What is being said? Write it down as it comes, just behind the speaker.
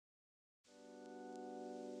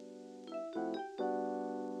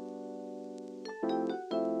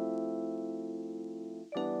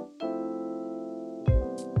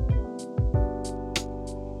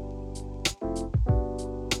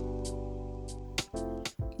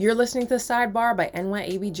You're listening to The Sidebar by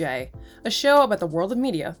NYABJ, a show about the world of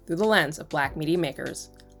media through the lens of Black media makers.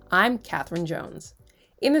 I'm Katherine Jones.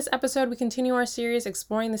 In this episode, we continue our series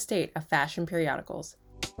exploring the state of fashion periodicals.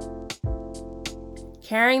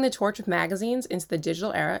 Carrying the torch of magazines into the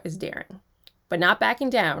digital era is daring. But not backing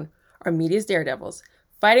down are media's daredevils,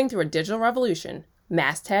 fighting through a digital revolution,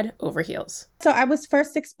 masthead over heels. So I was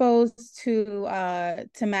first exposed to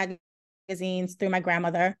magazines through my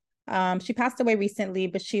grandmother. She passed away recently,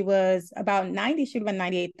 but she was about 90. She would have been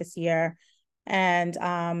 98 this year. And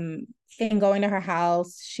in going to her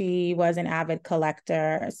house, she was an avid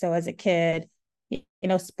collector. So as a kid,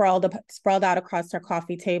 sprawled out across her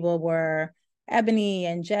coffee table were Ebony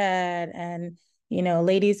and Jet and,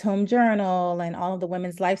 Ladies Home Journal and all of the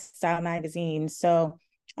women's lifestyle magazines. So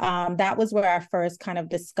that was where I first kind of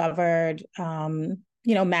discovered,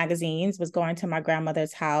 magazines, was going to my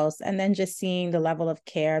grandmother's house and then just seeing the level of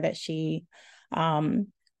care that she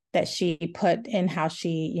put in how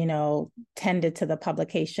she, tended to the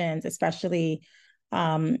publications, especially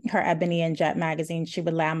her Ebony and Jet magazine. She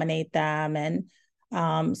would laminate them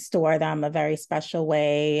and store them a very special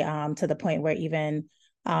way, to the point where even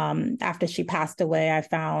after she passed away, I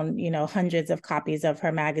found, hundreds of copies of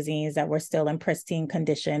her magazines that were still in pristine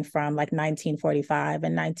condition from like 1945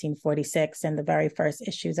 and 1946 and the very first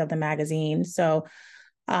issues of the magazine. So,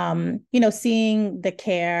 seeing the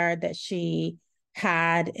care that she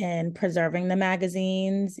had in preserving the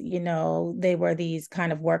magazines, they were these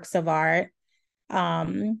kind of works of art.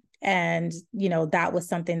 And, that was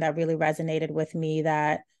something that really resonated with me,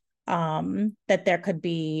 that there could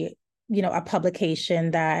be, a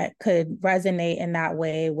publication that could resonate in that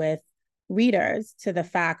way with readers to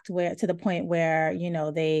the point where,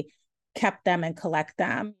 they kept them and collect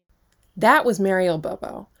them. That was Mariel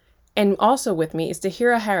Bobo. And also with me is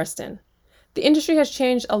Tahira Harrison. The industry has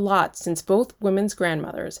changed a lot since both women's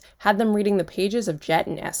grandmothers had them reading the pages of Jet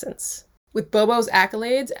and Essence. With Bobo's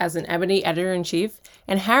accolades as an Ebony editor-in-chief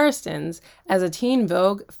and Harrison's as a Teen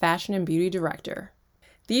Vogue fashion and beauty director.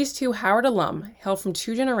 These two Howard alum hail from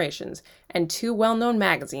two generations and two well-known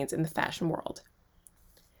magazines in the fashion world.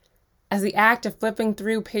 As the act of flipping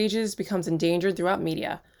through pages becomes endangered throughout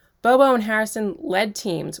media, Bobo and Harrison led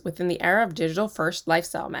teams within the era of digital-first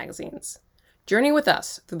lifestyle magazines. Journey with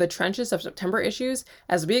us through the trenches of September issues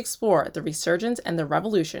as we explore the resurgence and the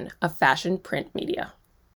revolution of fashion print media.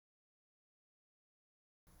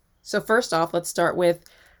 So first off, let's start with,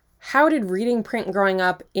 how did reading print growing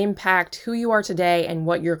up impact who you are today and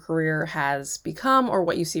what your career has become or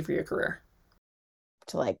what you see for your career?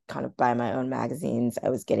 To kind of buy my own magazines, I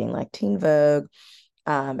was getting Teen Vogue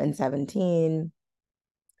and 17.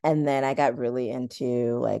 And then I got really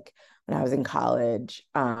into when I was in college,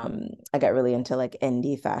 I got really into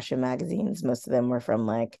indie fashion magazines. Most of them were from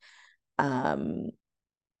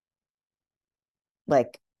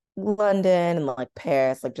London and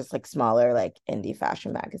Paris, just smaller indie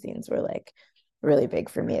fashion magazines were really big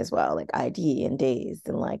for me as well, ID and Dazed,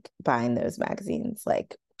 and buying those magazines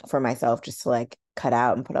for myself, just to cut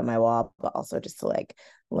out and put on my wall, but also just to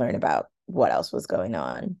learn about what else was going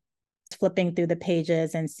on. Flipping through the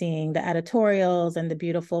pages and seeing the editorials and the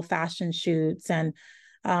beautiful fashion shoots and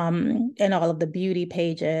all of the beauty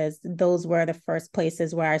pages, those were the first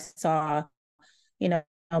places where I saw,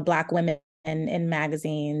 Black women in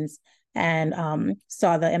magazines, and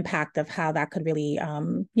saw the impact of how that could really,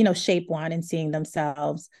 shape one and seeing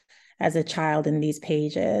themselves as a child in these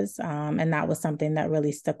pages. And that was something that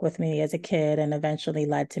really stuck with me as a kid and eventually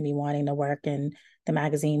led to me wanting to work in the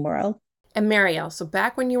magazine world. And Mariel, so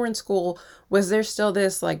back when you were in school, was there still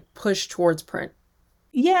this push towards print?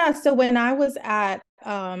 Yeah. So when I was at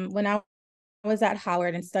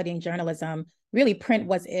Howard and studying journalism, really print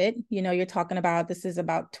was it. You're talking about, this is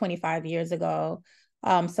about 25 years ago.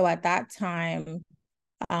 So at that time,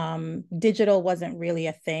 digital wasn't really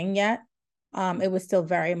a thing yet. It was still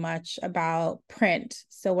very much about print.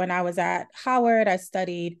 So when I was at Howard, I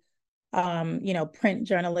studied, print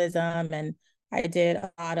journalism, and I did a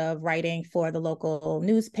lot of writing for the local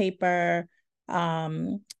newspaper,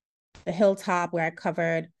 the Hilltop, where I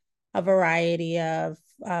covered a variety of,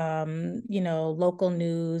 local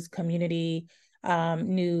news, community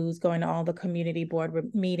news, going to all the community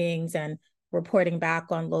board meetings and reporting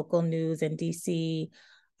back on local news in DC.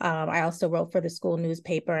 I also wrote for the school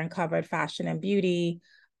newspaper and covered fashion and beauty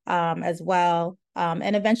as well.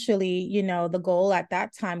 And eventually, the goal at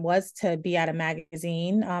that time was to be at a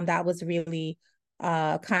magazine. That was really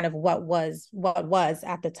kind of what was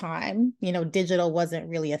at the time. Digital wasn't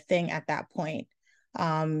really a thing at that point.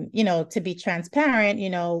 To be transparent,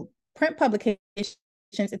 print publications,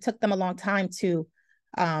 it took them a long time to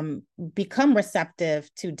become receptive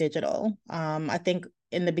to digital. I think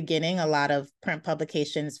in the beginning, a lot of print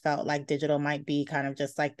publications felt like digital might be kind of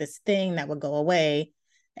just like this thing that would go away.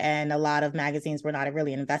 And a lot of magazines were not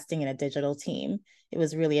really investing in a digital team. It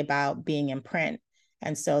was really about being in print.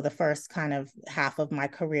 And so the first kind of half of my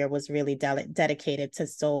career was really dedicated to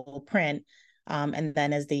sole print. And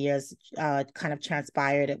then as the years kind of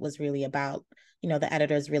transpired, it was really about, the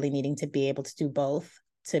editors really needing to be able to do both,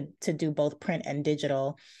 to do both print and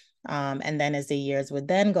digital. And then as the years would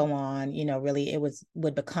then go on, really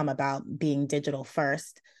would become about being digital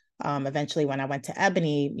first. Eventually, when I went to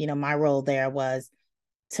Ebony, my role there was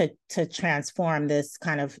to transform this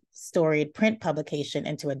kind of storied print publication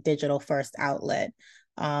into a digital first outlet.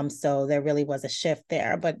 So there really was a shift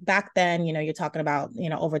there. But back then, you're talking about,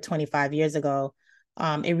 over 25 years ago,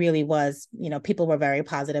 it really was, people were very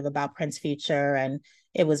positive about print's future. And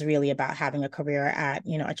it was really about having a career at,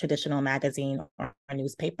 a traditional magazine or a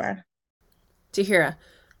newspaper. Tahira,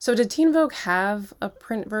 so did Teen Vogue have a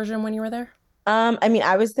print version when you were there? I mean,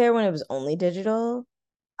 I was there when it was only digital,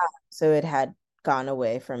 so it had gone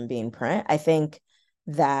away from being print. I think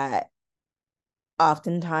that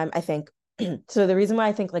oftentimes, so the reason why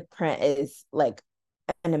I think like print is like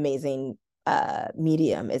an amazing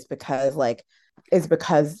medium is because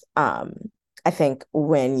I think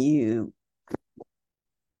when you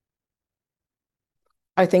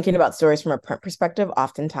are thinking about stories from a print perspective,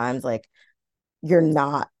 oftentimes like you're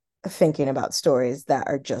not thinking about stories that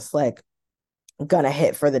are just like gonna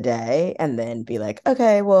hit for the day and then be like,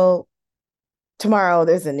 okay, well, tomorrow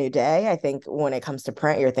there's a new day. I think when it comes to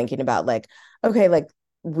print, you're thinking about like, okay, like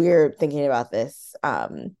we're thinking about this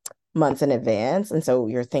months in advance. And so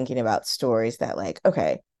you're thinking about stories that like,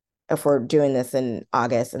 okay, if we're doing this in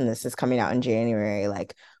August and this is coming out in January,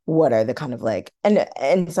 like what are the kind of like, and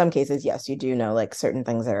in some cases, yes, you do know like certain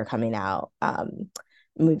things that are coming out,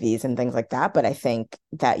 movies and things like that. But I think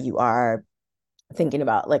that you are thinking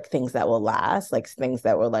about like things that will last, like things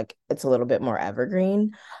that will like it's a little bit more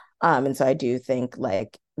evergreen. And so I do think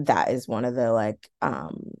like that is one of the like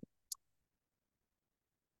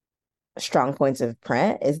strong points of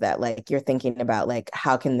print is that like you're thinking about like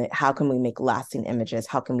how can we make lasting images,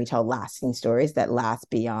 how can we tell lasting stories that last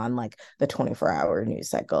beyond like the 24-hour news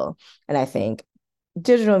cycle. And I think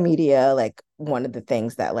digital media, like one of the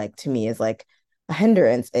things that like to me is like a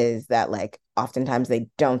hindrance is that like oftentimes they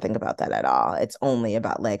don't think about that at all. It's only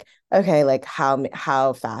about like, okay, like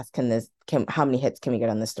how fast can how many hits can we get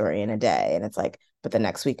on the story in a day? And it's like, but the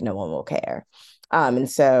next week no one will care. And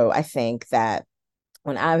so I think that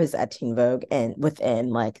when I was at Teen Vogue and within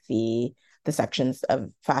like the sections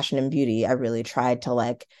of fashion and beauty, I really tried to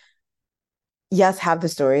like yes, have the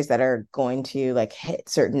stories that are going to like hit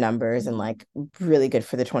certain numbers and like really good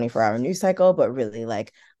for the 24-hour news cycle, but really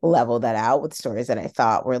like level that out with stories that I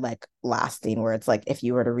thought were like lasting, where it's like if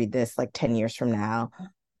you were to read this like 10 years from now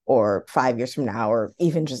or 5 years from now, or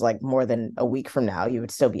even just like more than a week from now, you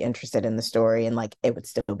would still be interested in the story and like it would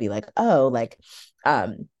still be like, oh, like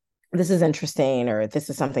this is interesting, or this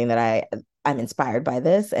is something that I'm inspired by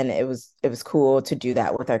this. And it was cool to do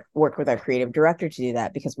that with our work with our creative director to do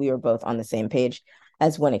that because we were both on the same page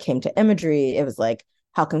as when it came to imagery. It was like,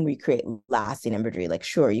 how can we create lasting imagery? Like,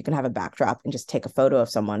 sure, you can have a backdrop and just take a photo of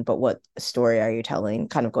someone, but what story are you telling?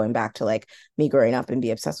 Kind of going back to like me growing up and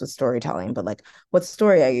be obsessed with storytelling, but like, what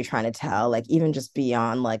story are you trying to tell? Like, even just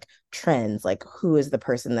beyond like trends, like who is the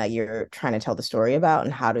person that you're trying to tell the story about,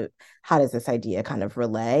 and how does this idea kind of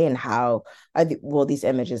relay, and how will these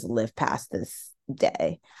images live past this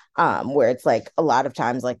day? Where it's like a lot of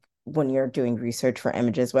times, like when you're doing research for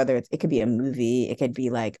images, whether it could be a movie, it could be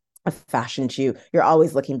like a fashion shoot, you're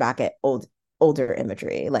always looking back at older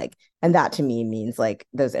imagery, like, and that to me means like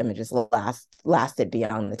those images lasted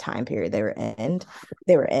beyond the time period they were in.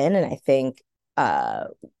 And I think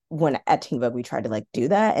when at Teen Vogue we tried to like do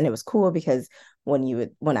that, and it was cool because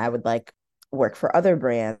when I would like work for other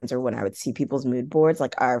brands, or when I would see people's mood boards,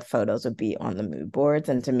 like our photos would be on the mood boards,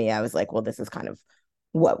 and to me I was like, well, this is kind of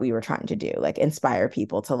what we were trying to do, like inspire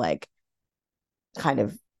people to like kind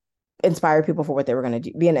of inspire people for what they were going to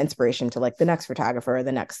do, be an inspiration to like the next photographer or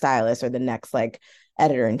the next stylist or the next like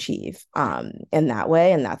editor in chief in that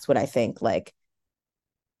way. And that's what I think like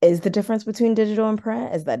is the difference between digital and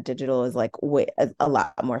print, is that digital is like a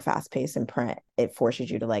lot more fast paced, and print it forces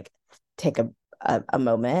you to like take a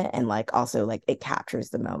moment, and like also like it captures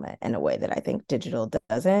the moment in a way that I think digital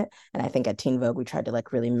doesn't. And I think at Teen Vogue we tried to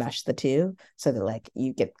like really mesh the two so that like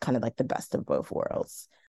you get kind of like the best of both worlds.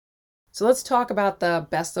 So let's talk about the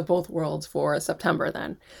best of both worlds for September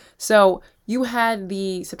then. So you had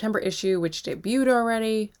the September issue, which debuted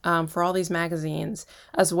already for all these magazines,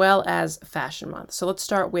 as well as Fashion Month. So let's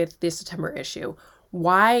start with this September issue.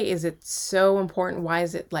 Why is it so important? Why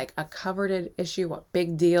is it like a coveted issue? What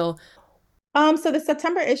big deal? So the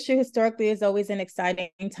September issue historically is always an exciting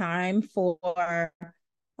time for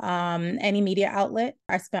any media outlet.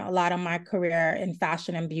 I spent a lot of my career in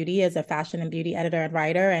fashion and beauty as a fashion and beauty editor and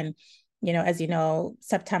writer. And, as you know,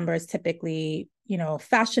 September is typically,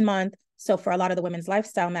 fashion month. So for a lot of the women's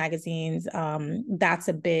lifestyle magazines, that's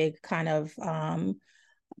a big kind of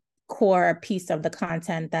core piece of the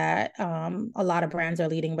content that a lot of brands are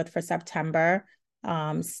leading with for September.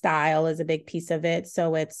 Style is a big piece of it.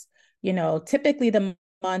 So it's, typically the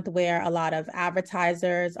month where a lot of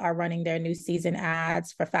advertisers are running their new season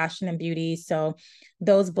ads for fashion and beauty. So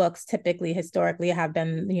those books typically historically have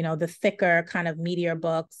been, the thicker kind of meatier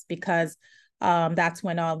books because that's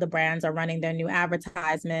when all the brands are running their new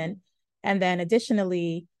advertisement. And then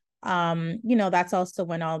additionally, that's also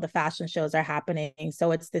when all the fashion shows are happening.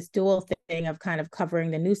 So it's this dual thing of kind of covering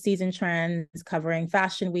the new season trends, covering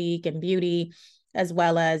fashion week and beauty, as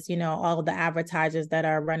well as, all of the advertisers that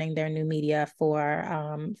are running their new media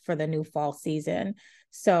for the new fall season.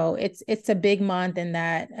 So it's a big month in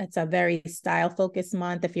that it's a very style focused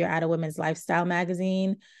month if you're at a women's lifestyle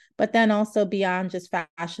magazine, but then also beyond just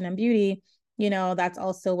fashion and beauty, that's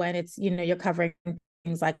also when it's, you're covering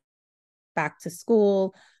things like back to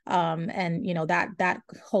school, and that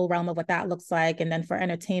whole realm of what that looks like. And then for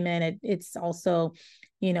entertainment, it's also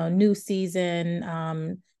new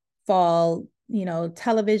season, fall,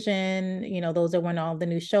 television, those are when all the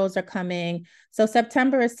new shows are coming. So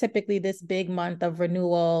September is typically this big month of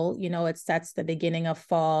renewal. It sets the beginning of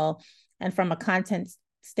fall, and from a content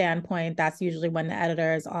standpoint, that's usually when the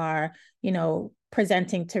editors are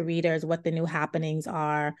presenting to readers what the new happenings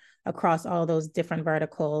are across all those different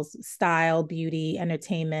verticals: style, beauty,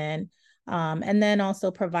 entertainment, and then also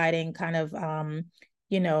providing kind of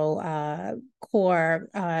core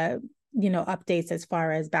updates as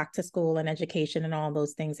far as back to school and education and all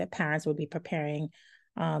those things that parents would be preparing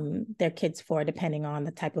their kids for, depending on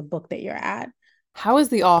the type of book that you're at. How is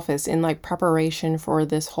the office in like preparation for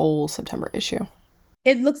this whole September issue?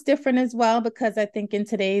 It looks different as well, because I think in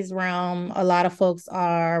today's realm, a lot of folks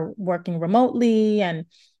are working remotely, and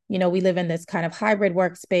we live in this kind of hybrid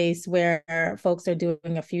workspace where folks are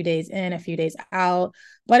doing a few days in, a few days out.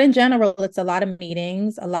 But in general, it's a lot of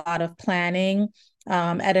meetings, a lot of planning.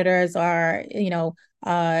 Editors are,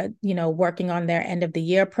 working on their end of the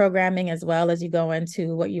year programming, as well as you go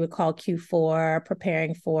into what you would call Q4,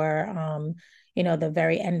 preparing for, the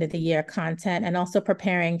very end of the year content, and also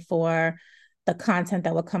preparing for the content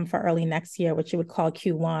that will come for early next year, which you would call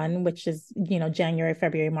Q1, which is, January,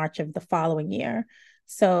 February, March of the following year.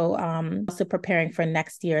 So also preparing for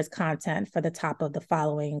next year's content for the top of the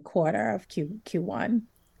following quarter of Q1.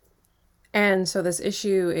 And so this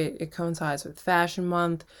issue, it coincides with Fashion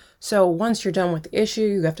Month. So once you're done with the issue,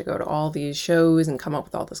 you have to go to all these shows and come up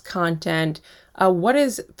with all this content. What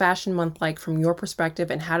is Fashion Month like from your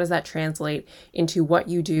perspective, and how does that translate into what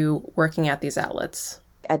you do working at these outlets?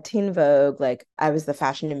 At Teen Vogue, like I was the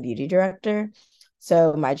fashion and beauty director.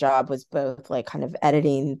 So my job was both like kind of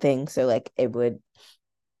editing things. So like it would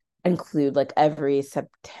include like every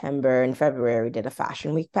September and February we did a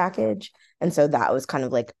fashion week package. And so that was kind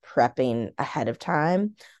of like prepping ahead of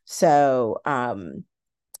time. So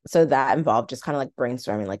that involved just kind of like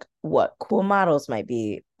brainstorming like what cool models might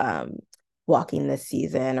be walking this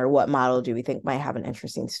season, or what model do we think might have an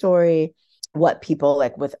interesting story, what people,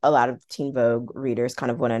 like with a lot of Teen Vogue readers,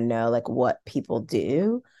 kind of want to know like what people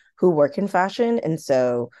do who work in fashion. And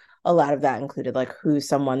so a lot of that included like who's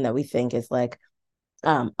someone that we think is like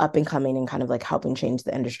up and coming and kind of like helping change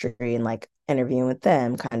the industry, and like interviewing with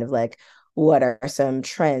them, kind of like what are some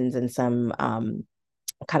trends and some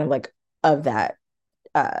kind of like of that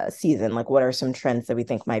season, like what are some trends that we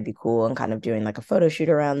think might be cool, and kind of doing like a photo shoot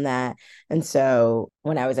around that. And so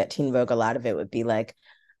when I was at Teen Vogue, a lot of it would be like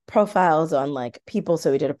profiles on like people.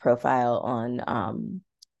 So we did a profile on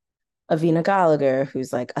Avina Gallagher,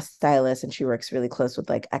 who's like a stylist, and she works really close with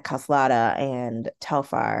like at Caslata and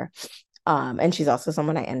Telfar. And she's also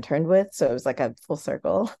someone I interned with. So it was like a full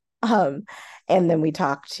circle. And then we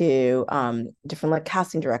talked to different like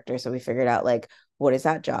casting directors. So we figured out like, what does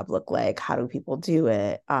that job look like? How do people do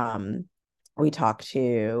it? We talked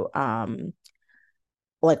to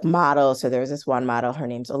like models. So there was this one model, her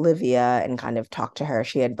name's Olivia, and kind of talked to her.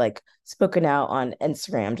 She had like spoken out on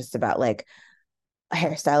Instagram just about like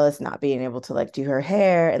hairstylist not being able to like do her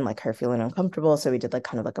hair and like her feeling uncomfortable. So we did like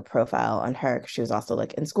kind of like a profile on her because she was also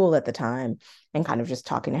like in school at the time, and kind of just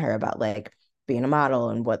talking to her about like being a model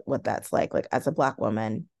and what that's like as a Black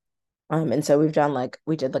woman. And so we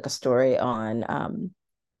did like a story on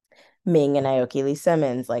Ming and Aoki Lee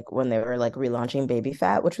Simmons, like when they were like relaunching Baby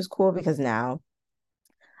Fat, which was cool because now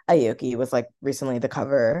Aoki was like recently the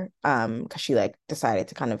cover because she like decided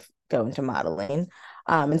to kind of go into modeling.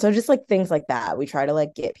 And so just like things like that, we try to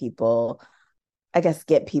like get people, I guess,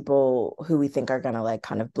 get people who we think are gonna like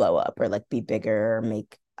kind of blow up or like be bigger or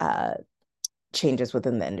make changes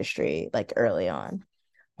within the industry like early on.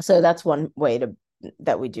 So that's one way to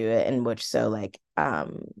that we do it, in which so like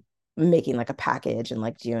making like a package and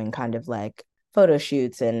like doing kind of like photo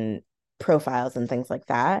shoots and profiles and things like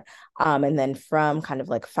that. And then from kind of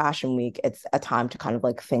like Fashion Week, it's a time to kind of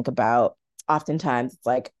like think about, oftentimes it's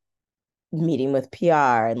like meeting with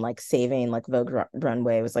PR and like saving like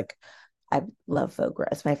Runway was like, I love Vogue.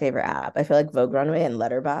 It's my favorite app. I feel like Vogue Runway and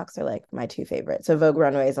Letterboxd are like my two favorites. So Vogue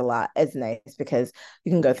Runway is nice because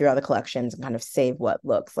you can go through all the collections and kind of save what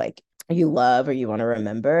looks like you love or you want to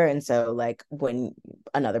remember. And so like when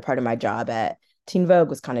another part of my job at Teen Vogue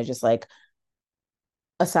was kind of just like,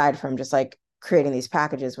 aside from just like creating these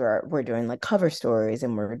packages where we're doing like cover stories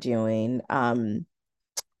and we're doing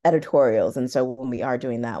editorials. And so when we are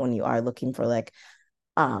doing that, when you are looking for like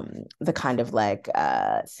the kind of like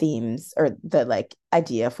themes or the like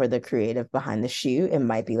idea for the creative behind the shoot, it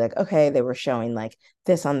might be like, okay, they were showing like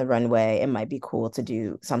this on the runway, it might be cool to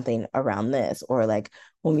do something around this. Or like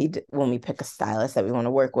when we pick a stylist that we want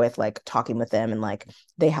to work with, like talking with them and like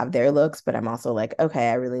they have their looks, but I'm also like, okay,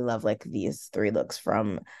 I really love like these three looks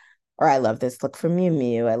from, or I love this look from Miu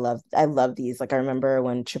Miu. I love these. Like I remember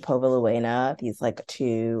when Chipova Luena, these like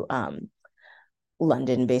two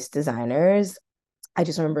London-based designers, I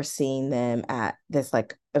just remember seeing them at this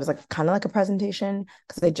like, it was like kind of like a presentation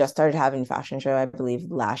because they just started having fashion show, I believe,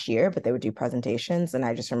 last year, but they would do presentations. And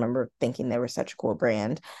I just remember thinking they were such a cool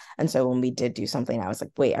brand. And so when we did do something, I was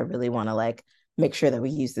like, wait, I really want to like make sure that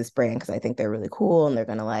we use this brand because I think they're really cool and they're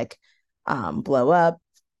gonna like blow up.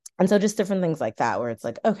 And so just different things like that, where it's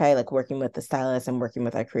like, okay, like working with the stylist and working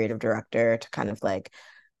with our creative director to kind of like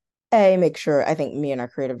make sure. I think me and our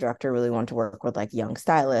creative director really want to work with like young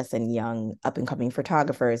stylists and young up and coming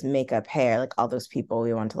photographers, makeup, hair, like all those people.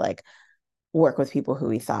 We want to like work with people who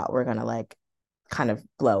we thought were gonna like kind of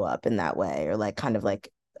blow up in that way, or like kind of like,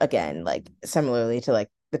 again, like similarly to like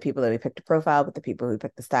the people that we picked to profile, but the people who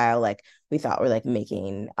picked the style, like we thought were like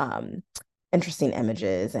making interesting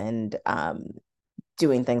images and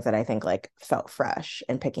doing things that I think like felt fresh,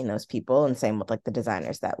 and picking those people. And same with like the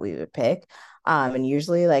designers that we would pick. And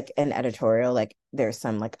usually like an editorial, like there's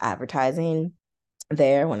some like advertising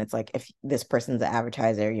there, when it's like if this person's an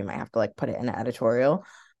advertiser, you might have to like put it in an editorial.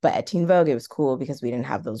 But at Teen Vogue, it was cool because we didn't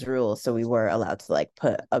have those rules. So we were allowed to like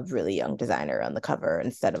put a really young designer on the cover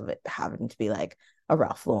instead of it having to be like a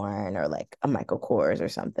Ralph Lauren or like a Michael Kors or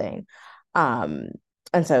something. Um,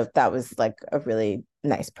 and so that was like a really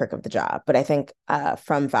nice perk of the job. But I think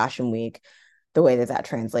from Fashion Week, the way that that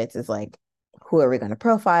translates is like, who are we going to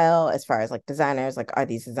profile as far as like designers? Like, are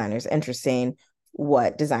these designers interesting?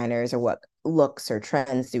 What designers or what looks or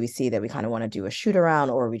trends do we see that we kind of want to do a shoot around,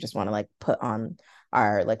 or we just want to like put on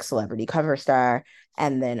our like celebrity cover star?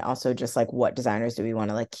 And then also just like, what designers do we want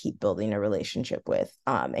to like keep building a relationship with,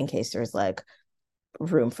 in case there's like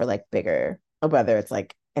room for like bigger, whether it's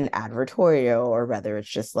like an advertorial or whether it's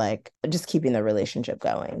just like just keeping the relationship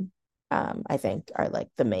going. I think are like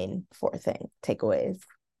the main four takeaways.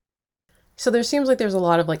 So there seems like there's a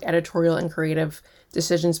lot of like editorial and creative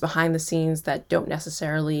decisions behind the scenes that don't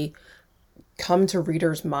necessarily come to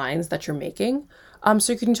readers' minds that you're making.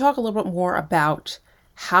 So can you talk a little bit more about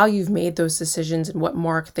how you've made those decisions and what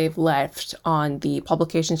mark they've left on the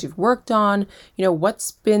publications you've worked on? You know,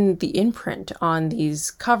 what's been the imprint on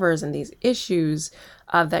these covers and these issues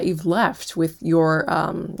that you've left with your,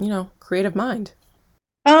 creative mind?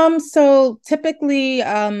 So typically,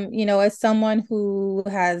 as someone who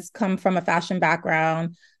has come from a fashion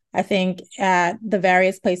background, I think at the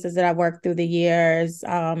various places that I've worked through the years,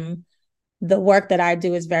 the work that I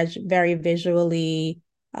do is very visually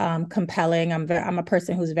compelling. I'm a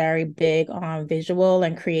person who's very big on visual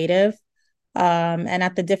and creative. And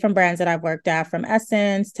at the different brands that I've worked at, from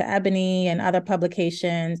Essence to Ebony and other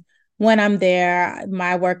publications, when I'm there,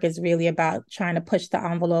 my work is really about trying to push the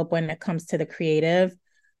envelope when it comes to the creative,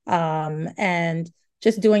 and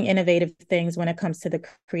just doing innovative things when it comes to the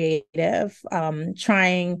creative,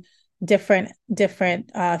 trying different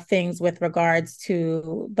things with regards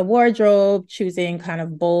to the wardrobe, choosing kind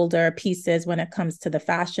of bolder pieces when it comes to the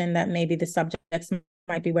fashion that maybe the subjects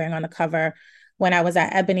might be wearing on the cover. When I was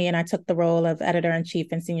at Ebony and I took the role of editor-in-chief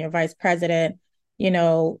and senior vice president,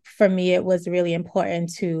 for me, it was really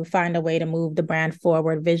important to find a way to move the brand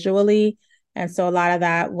forward visually. And so a lot of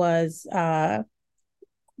that was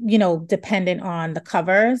dependent on the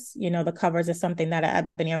covers. The covers are something that at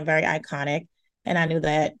Ebony are very iconic. And I knew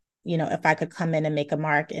that, if I could come in and make a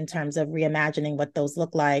mark in terms of reimagining what those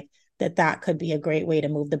look like, that could be a great way to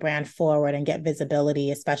move the brand forward and get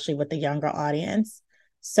visibility, especially with the younger audience.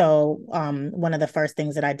 So one of the first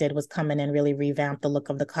things that I did was come in and really revamp the look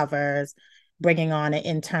of the covers, bringing on an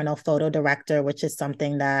internal photo director, which is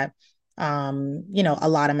something that a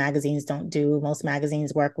lot of magazines don't do. Most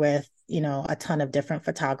magazines work with, a ton of different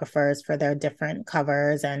photographers for their different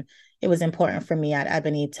covers. And it was important for me at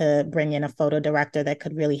Ebony to bring in a photo director that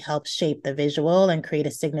could really help shape the visual and create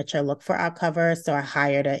a signature look for our covers. So I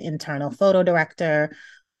hired an internal photo director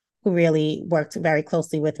who really worked very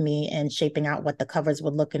closely with me in shaping out what the covers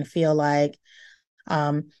would look and feel like.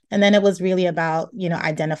 And then it was really about,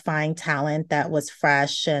 identifying talent that was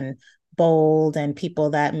fresh and bold and people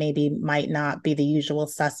that maybe might not be the usual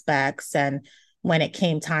suspects. And when it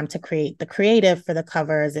came time to create the creative for the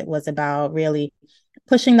covers, it was about really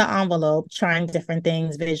pushing the envelope, trying different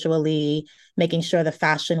things visually, making sure the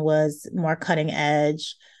fashion was more cutting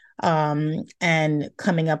edge, and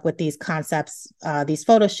coming up with these concepts, these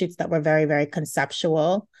photo shoots that were very, very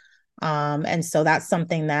conceptual. And so that's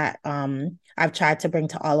something that I've tried to bring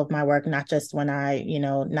to all of my work, not just when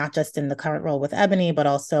not just in the current role with Ebony, but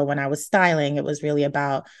also when I was styling. It was really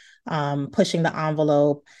about pushing the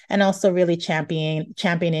envelope and also really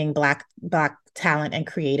championing Black talent and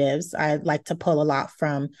creatives. I like to pull a lot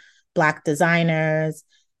from Black designers.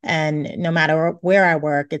 And no matter where I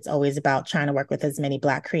work, it's always about trying to work with as many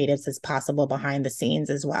Black creatives as possible behind the scenes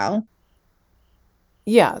as well.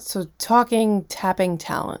 Yeah, so tapping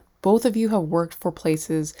talent. Both of you have worked for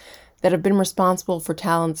places that have been responsible for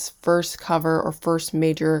talent's first cover or first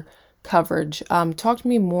major coverage. Talk to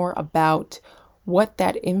me more about what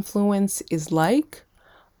that influence is like,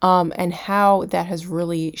 and how that has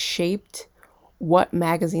really shaped what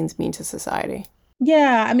magazines mean to society.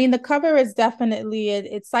 Yeah, I mean, the cover is definitely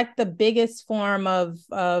it's like the biggest form of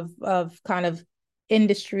kind of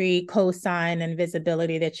industry cosign and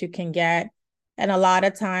visibility that you can get. And a lot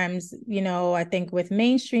of times, I think with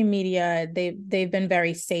mainstream media, they've been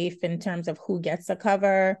very safe in terms of who gets a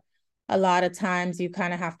cover. A lot of times you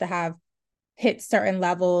kind of have to have hit certain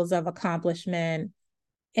levels of accomplishment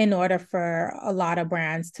in order for a lot of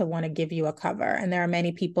brands to want to give you a cover. And there are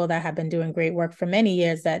many people that have been doing great work for many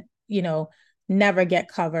years that, never get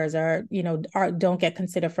covers or, don't get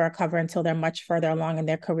considered for a cover until they're much further along in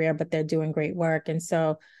their career, but they're doing great work. And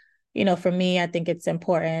so, for me, I think it's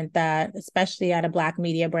important that, especially at a Black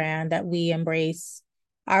media brand, that we embrace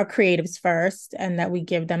our creatives first and that we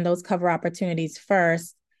give them those cover opportunities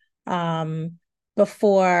first,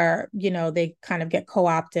 before, they kind of get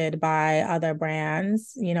co-opted by other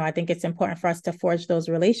brands. I think it's important for us to forge those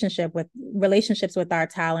relationships with our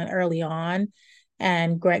talent early on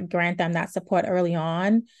and grant them that support early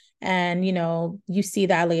on. And, you see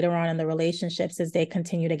that later on in the relationships as they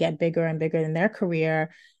continue to get bigger and bigger in their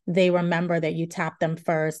career. They remember that you tap them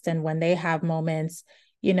first. And when they have moments,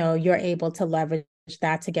 you're able to leverage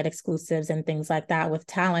that to get exclusives and things like that with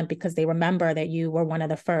talent, because they remember that you were one of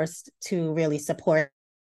the first to really support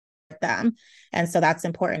them. And so that's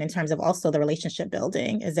important in terms of also the relationship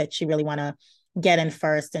building, is that you really want to get in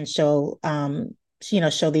first and show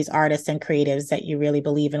these artists and creatives that you really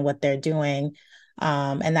believe in what they're doing.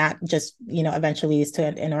 And that just, eventually leads to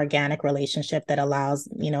an organic relationship that allows,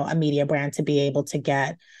 a media brand to be able to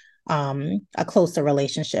get a closer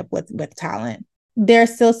relationship with talent.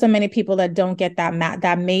 There's still so many people that don't get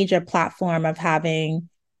that major platform of having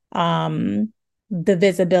the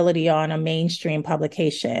visibility on a mainstream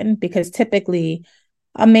publication, because typically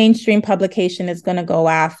a mainstream publication is going to go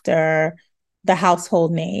after the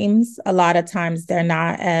household names. A lot of times they're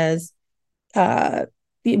not as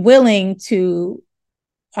willing to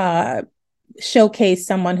showcase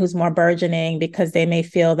someone who's more burgeoning, because they may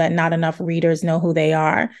feel that not enough readers know who they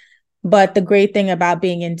are. But the great thing about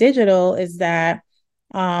being in digital is that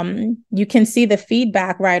you can see the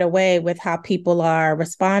feedback right away with how people are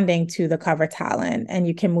responding to the cover talent, and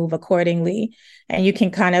you can move accordingly, and you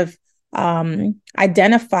can kind of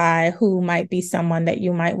identify who might be someone that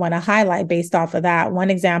you might want to highlight based off of that. One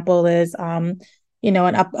example is, he's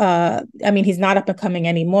not up and coming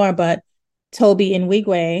anymore, but Toby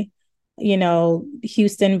Nwigwe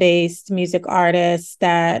Houston-based music artist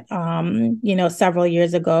that, several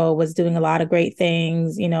years ago was doing a lot of great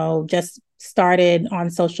things, just started on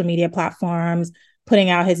social media platforms, putting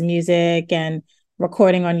out his music and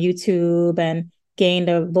recording on YouTube, and gained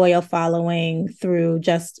a loyal following through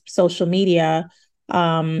just social media.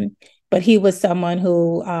 But he was someone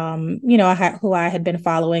who, who I had been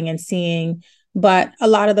following and seeing. But a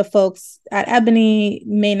lot of the folks at Ebony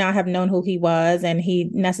may not have known who he was, and he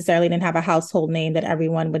necessarily didn't have a household name that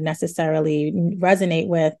everyone would necessarily resonate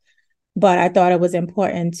with. But I thought it was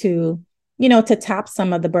important to tap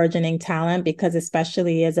some of the burgeoning talent, because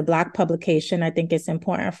especially as a Black publication, I think it's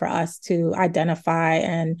important for us to identify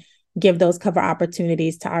and give those cover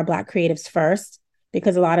opportunities to our Black creatives first,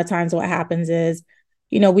 because a lot of times what happens is,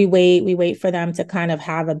 we wait for them to kind of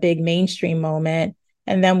have a big mainstream moment,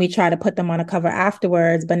 and then we try to put them on a cover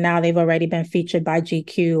afterwards, but now they've already been featured by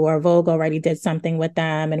GQ, or Vogue already did something with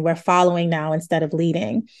them, and we're following now instead of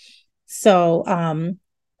leading. So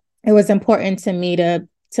it was important to me to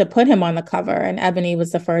put him on the cover, and Ebony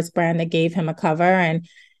was the first brand that gave him a cover, and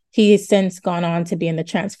he's since gone on to be in the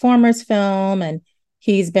Transformers film, and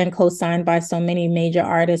he's been co-signed by so many major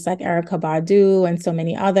artists like Erykah Badu and so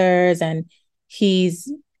many others, and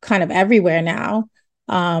he's kind of everywhere now.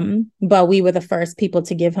 But we were the first people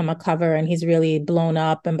to give him a cover, and he's really blown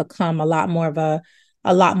up and become a lot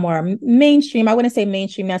more mainstream. I wouldn't say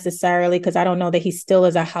mainstream necessarily, because I don't know that he still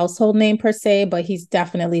is a household name per se, but he's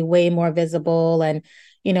definitely way more visible. And,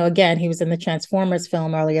 again, he was in the Transformers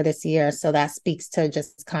film earlier this year. So that speaks to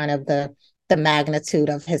just kind of the magnitude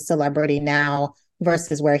of his celebrity now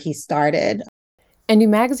versus where he started. And do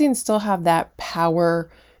magazines still have that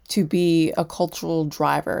power to be a cultural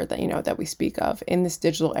driver that we speak of in this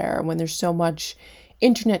digital era, when there's so much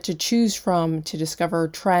internet to choose from to discover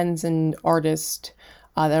trends and artists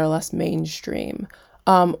that are less mainstream?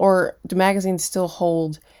 Or do magazines still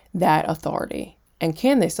hold that authority? And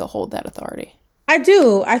can they still hold that authority? I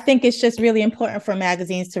do. I think it's just really important for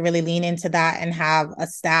magazines to really lean into that and have a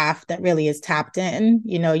staff that really is tapped in.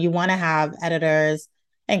 You want to have editors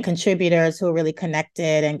and contributors who are really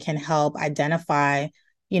connected and can help identify,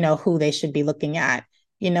 who they should be looking at.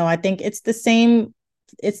 I think it's the same,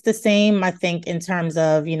 I think, in terms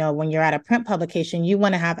of, when you're at a print publication, you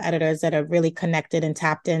want to have editors that are really connected and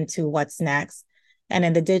tapped into what's next. And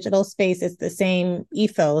in the digital space, it's the same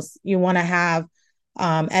ethos. You want to have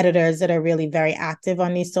editors that are really very active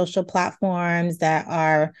on these social platforms, that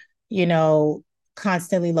are,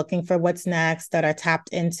 constantly looking for what's next, that are tapped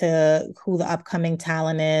into who the upcoming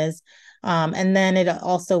talent is. And then it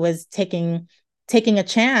also is taking a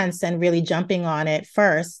chance and really jumping on it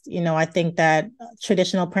first. I think that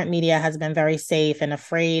traditional print media has been very safe and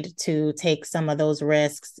afraid to take some of those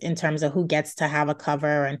risks in terms of who gets to have a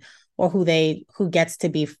cover or who gets to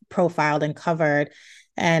be profiled and covered.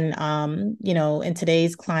 And, in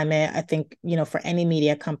today's climate, I think, for any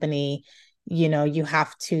media company, you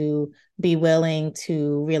have to be willing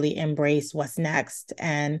to really embrace what's next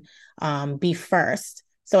and be first.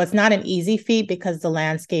 So it's not an easy feat, because the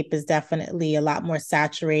landscape is definitely a lot more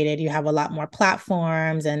saturated. You have a lot more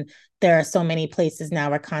platforms, and there are so many places now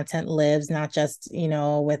where content lives, not just,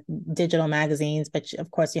 with digital magazines, but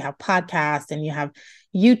of course you have podcasts and you have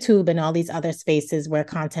YouTube and all these other spaces where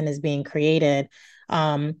content is being created.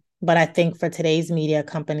 But I think for today's media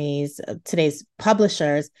companies, today's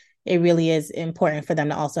publishers, it really is important for them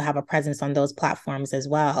to also have a presence on those platforms as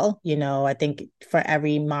well. I think for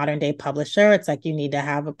every modern day publisher, it's like you need to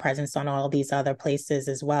have a presence on all these other places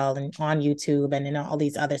as well, and on YouTube and in all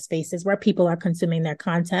these other spaces where people are consuming their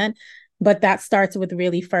content. But that starts with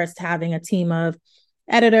really first having a team of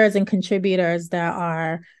editors and contributors that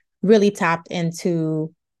are really tapped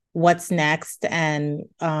into what's next, and,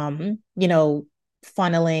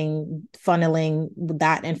 funneling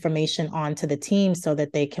that information onto the team so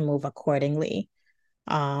that they can move accordingly.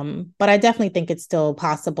 But I definitely think it's still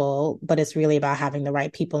possible, but it's really about having the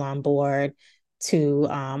right people on board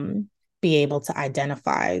to be able to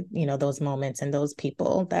identify, those moments and those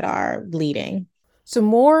people that are leading. So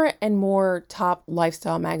more and more top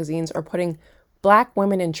lifestyle magazines are putting Black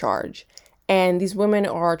women in charge, and these women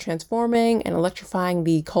are transforming and electrifying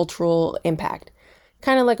the cultural impact,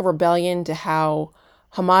 kind of like a rebellion to how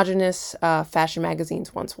homogenous fashion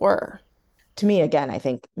magazines once were. To me, again, I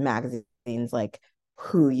think magazines, like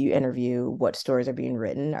who you interview, what stories are being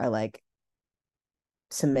written, are like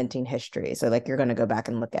cementing history. So like you're going to go back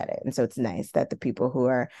and look at it. And so it's nice that the people who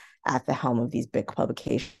are at the helm of these big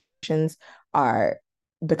publications are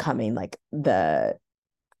becoming like the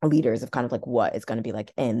leaders of kind of like what is going to be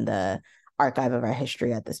like in the archive of our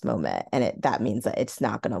history at this moment. And that means that it's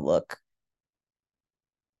not going to look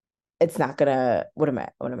it's not gonna, what am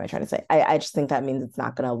I trying to say? I just think that means it's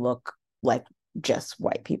not gonna look like just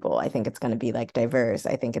white people. I think it's gonna be like diverse.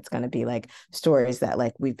 I think it's gonna be like stories that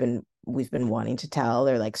like we've been wanting to tell,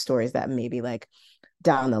 or like stories that maybe like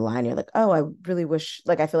down the line you're like, oh, I really wish,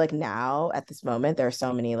 like I feel like now at this moment there are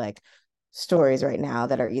so many like stories right now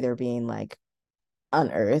that are either being like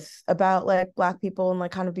unearthed about like Black people and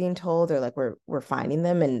like kind of being told, or like we're finding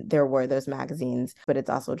them, and there were those magazines, but it's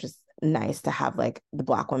also just nice to have like the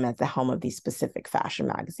Black women at the helm of these specific fashion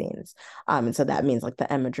magazines. And so that means like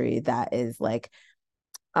the imagery that is like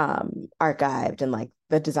archived, and like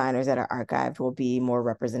the designers that are archived will be more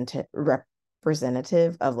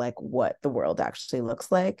representative of like what the world actually looks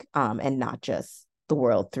like, and not just the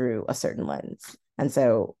world through a certain lens. And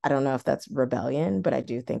so I don't know if that's rebellion, but I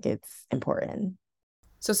do think it's important.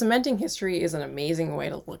 So, cementing history is an amazing way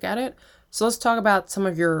to look at it. So, let's talk about some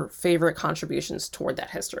of your favorite contributions toward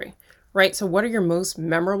that history, right? So, what are your most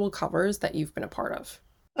memorable covers that you've been a part of?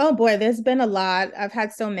 Oh boy, there's been a lot. I've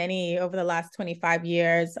had so many over the last 25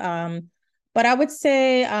 years. But I would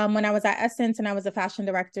say when I was at Essence and I was a fashion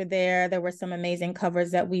director there, there were some amazing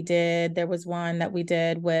covers that we did. There was one that we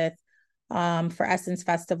did with for Essence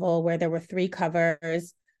Festival where there were 3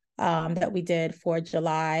 covers that we did for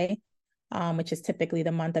July, which is typically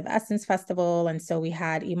the month of Essence Festival. And so we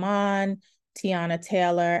had Iman, Tiana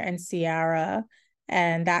Taylor, and Ciara.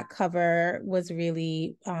 And that cover was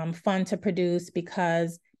really fun to produce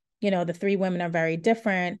because, the 3 women are very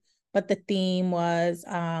different, but the theme was,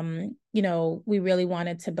 we really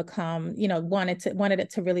wanted to become, wanted it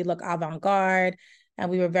to really look avant-garde. And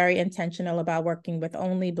we were very intentional about working with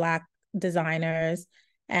only Black designers.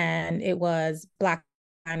 And it was Black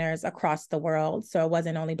designers across the world. So it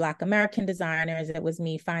wasn't only Black American designers. It was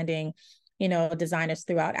me finding designers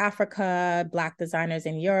throughout Africa, Black designers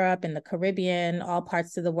in Europe, in the Caribbean, all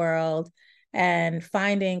parts of the world, and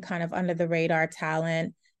finding kind of under the radar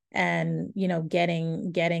talent and,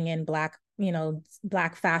 getting in Black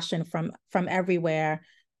fashion from everywhere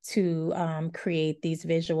to create these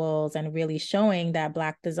visuals and really showing that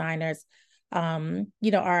Black designers,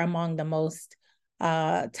 are among the most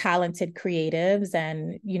talented creatives.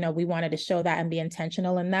 And, we wanted to show that and be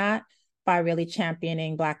intentional in that by really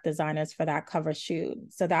championing Black designers for that cover shoot.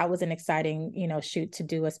 So that was an exciting, shoot to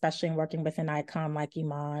do, especially in working with an icon like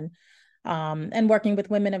Iman, and working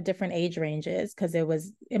with women of different age ranges, because it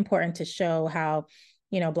was important to show how,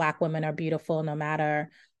 Black women are beautiful no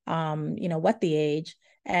matter, what the age,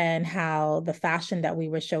 and how the fashion that we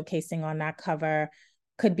were showcasing on that cover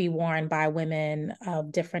could be worn by women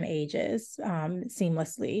of different ages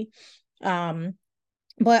seamlessly.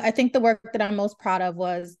 But I think the work that I'm most proud of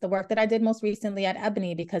was the work that I did most recently at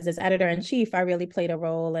Ebony, because as editor-in-chief, I really played a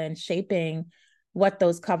role in shaping what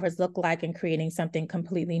those covers look like and creating something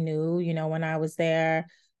completely new. When I was there,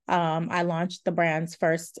 I launched the brand's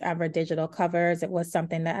first ever digital covers. It was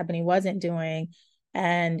something that Ebony wasn't doing.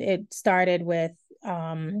 And it started with,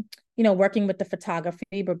 working with the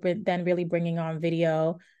photography, but then really bringing on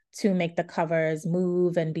video to make the covers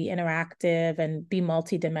move and be interactive and be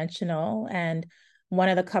multidimensional. And one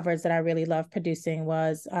of the covers that I really love producing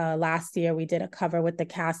was last year we did a cover with the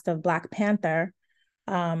cast of Black Panther.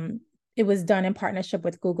 It was done in partnership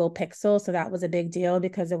with Google Pixel, so that was a big deal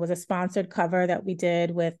because it was a sponsored cover that we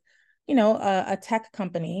did with, a tech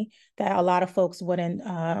company that a lot of folks wouldn't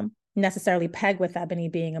necessarily peg with Ebony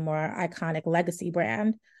being a more iconic legacy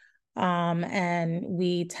brand. And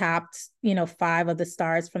we tapped, 5 of the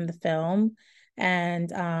stars from the film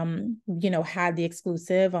and, had the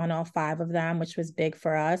exclusive on all 5 of them, which was big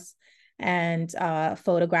for us, and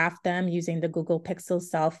photographed them using the Google Pixel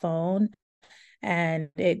cell phone. And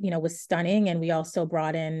it, was stunning. And we also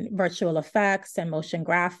brought in virtual effects and motion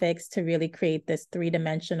graphics to really create this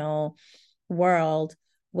 3-dimensional world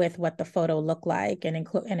with what the photo looked like, and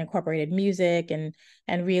incorporated music and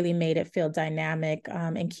really made it feel dynamic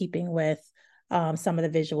in keeping with some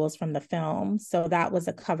of the visuals from the film. So that was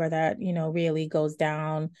a cover that, really goes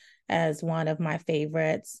down as one of my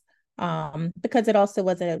favorites, because it also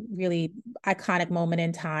was a really iconic moment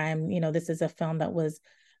in time. This is a film that was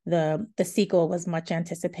the sequel was much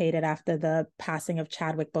anticipated after the passing of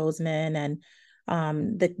Chadwick Boseman, and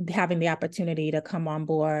having the opportunity to come on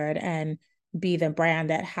board and be the brand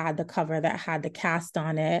that had the cover that had the cast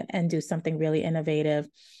on it and do something really innovative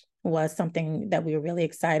was something that we were really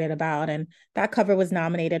excited about. And that cover was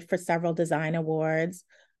nominated for several design awards.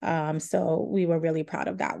 So we were really proud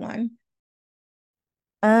of that one.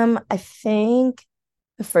 I think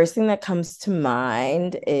the first thing that comes to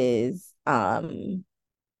mind is me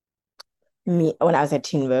when I was at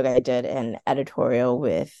Teen Vogue. I did an editorial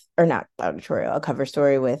with, or not editorial, a cover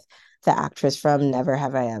story with the actress from Never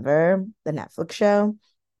Have I Ever, the Netflix show.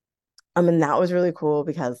 And that was really cool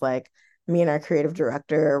because like me and our creative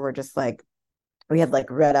director were just like, we had like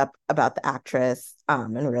read up about the actress,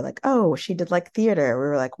 and we were like, oh, she did like theater. We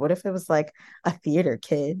were like, what if it was like a theater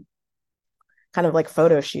kid kind of like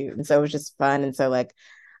photo shoot? And so it was just fun. And so like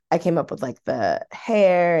I came up with like the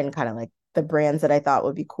hair and kind of like the brands that I thought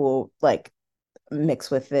would be cool, like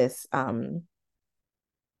mix with this, what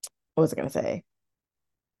was I gonna say?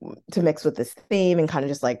 To mix with this theme and kind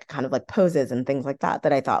of like poses and things like that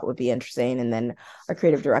that I thought would be interesting. And then our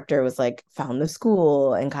creative director was like found the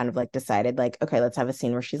school and kind of like decided like, okay, let's have a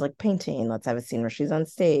scene where she's like painting, let's have a scene where she's on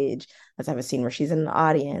stage, let's have a scene where she's in the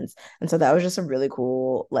audience. And so that was just a really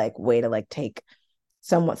cool like way to like take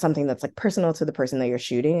something that's like personal to the person that you're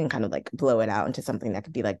shooting and kind of like blow it out into something that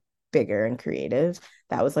could be like bigger and creative.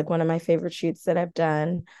 That was like one of my favorite shoots that I've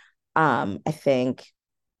done. I think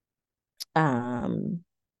um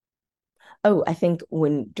I think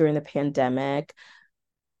when during the pandemic,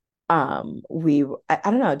 I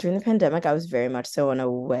don't know, during the pandemic, I was very much so in a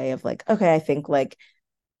way of like, okay, I think like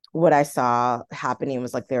what I saw happening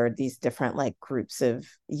was like there were these different like groups of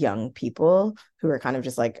young people who were kind of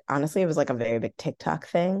just like, honestly, it was like a very big TikTok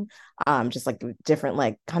thing. Just like different,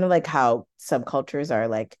 like kind of like how subcultures are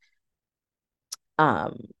like,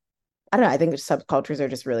 um I don't know. I think subcultures are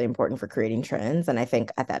just really important for creating trends. And I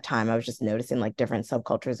think at that time, I was just noticing like different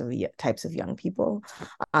subcultures of types of young people.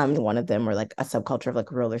 One of them were like a subculture of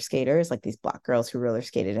like roller skaters, like these Black girls who roller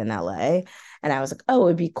skated in LA. And I was like, oh,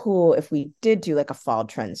 it'd be cool if we did do like a fall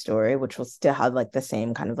trend story, which will still have like the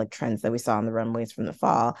same kind of like trends that we saw on the runways from the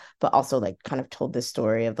fall, but also like kind of told this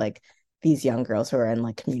story of like these young girls who are in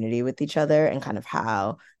like community with each other and kind of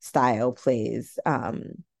how style plays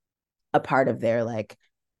a part of their like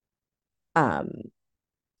um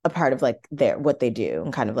a part of like their what they do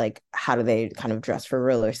and kind of like how do they kind of dress for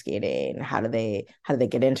roller skating, how do they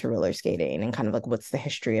get into roller skating and kind of like what's the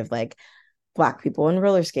history of like Black people in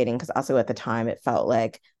roller skating, because also at the time it felt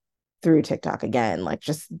like through TikTok again like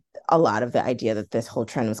just a lot of the idea that this whole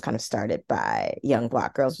trend was kind of started by young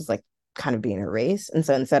Black girls was like kind of being erased. And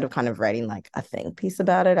so instead of kind of writing like a think piece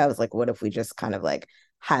about it, I was like, what if we just kind of like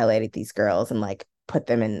highlighted these girls and like put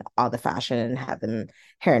them in all the fashion and have them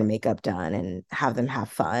hair and makeup done and have them have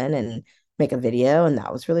fun and make a video. And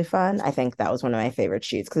that was really fun. I think that was one of my favorite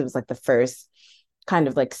shoots because it was like the first kind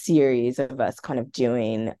of like series of us kind of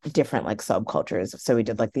doing different like subcultures. So we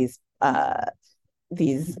did like these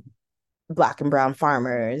Black and brown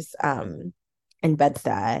farmers in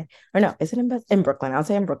Bed-Stuy. Or no, is it in Brooklyn? I'll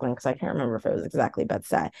say in Brooklyn because I can't remember if it was exactly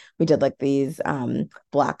Bed-Stuy. We did like these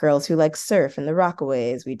Black girls who like surf in the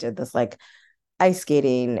Rockaways. We did this like ice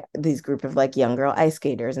skating, these group of like young girl ice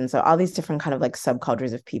skaters. And so all these different kind of like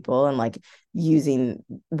subcultures of people and like using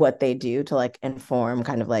what they do to like inform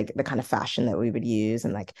kind of like the kind of fashion that we would use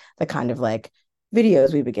and like the kind of like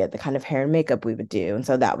videos we would get, the kind of hair and makeup we would do. And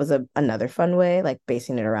so that was another fun way, like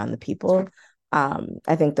basing it around the people.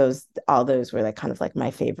 I think all those were like kind of like my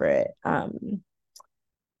favorite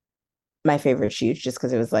shoots just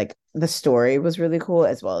because it was like the story was really cool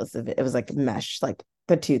as well as it was like meshed like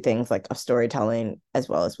the two things like of storytelling as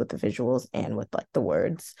well as with the visuals and with like the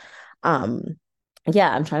words. um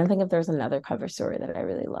yeah, I'm trying to think if there's another cover story that I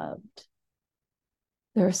really loved.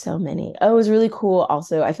 There were so many. Oh, it was really cool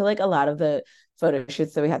also. I feel like a lot of the photo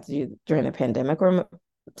shoots that we had to do during the pandemic were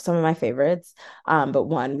some of my favorites. But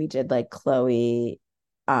one we did like Chloe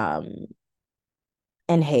um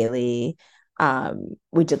and Haley.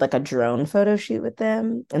 We did like a drone photo shoot with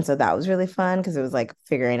them. And so that was really fun because it was like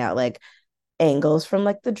figuring out like angles from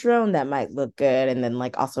like the drone that might look good. And then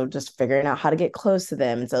like also just figuring out how to get close to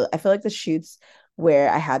them. And so I feel like the shoots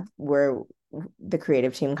where the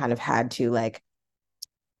creative team kind of had to like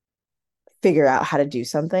figure out how to do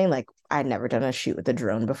something. Like I'd never done a shoot with a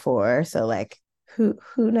drone before. So like who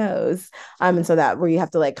knows? And so that where you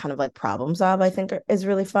have to like kind of like problem solve, I think is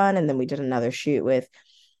really fun. And then we did another shoot with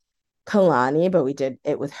Kalani, but we did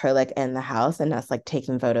it with her like in the house and us like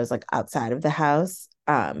taking photos like outside of the house.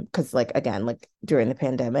 Because like again, like during the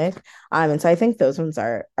pandemic. And so I think those ones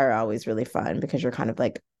are always really fun because you're kind of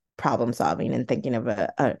like problem solving and thinking of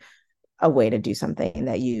a way to do something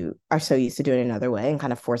that you are so used to doing another way and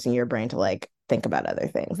kind of forcing your brain to like think about other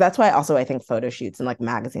things. That's why also I think photo shoots and like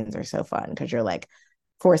magazines are so fun because you're like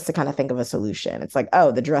forced to kind of think of a solution. It's like,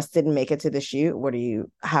 oh, the dress didn't make it to the shoot. What are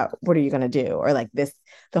you going to do? Or like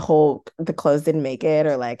the clothes didn't make it,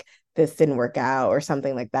 or like this didn't work out or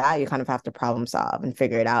something like that. You kind of have to problem solve and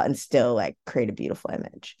figure it out and still like create a beautiful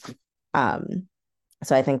image.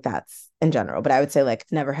 So I think that's in general, but I would say like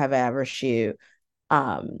Never Have I Ever shoot,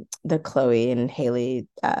 the Chloe and Haley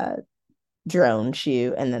drone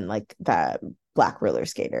shoot, and then like that black roller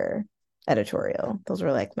skater editorial. Those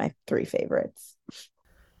were like my three favorites.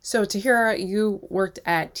 So, Tahira, you worked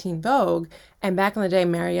at Teen Vogue, and back in the day,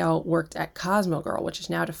 Marielle worked at Cosmo Girl, which is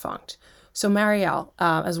now defunct. So, Marielle,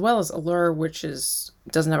 as well as Allure, which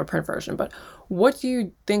doesn't have a print version, but what do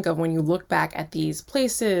you think of when you look back at these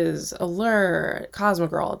places, Allure, Cosmo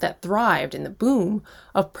Girl, that thrived in the boom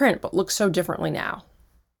of print, but look so differently now?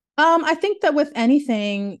 I think that with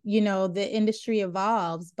anything, the industry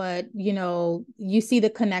evolves, but, you see the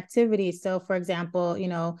connectivity. So for example,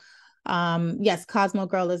 yes, Cosmo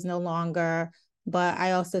Girl is no longer, but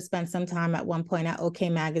I also spent some time at one point at OK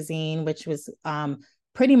Magazine, which was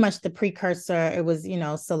pretty much the precursor. It was,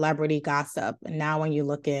 celebrity gossip. And now when you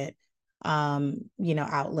look at,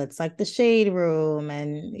 outlets like the Shade Room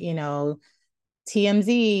and,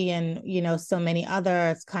 TMZ and, so many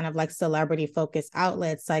other kind of like celebrity focused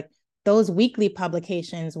outlets, like those weekly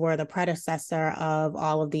publications were the predecessor of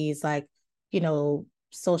all of these like,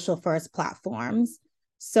 social first platforms.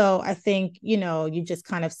 So I think, you just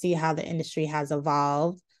kind of see how the industry has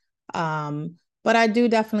evolved. But I do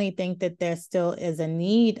definitely think that there still is a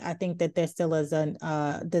need. I think that there still is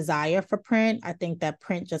a desire for print. I think that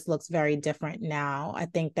print just looks very different now. I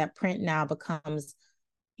think that print now becomes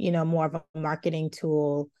more of a marketing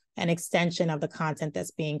tool, an extension of the content that's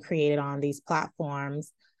being created on these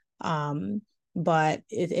platforms. But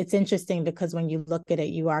it's interesting because when you look at it,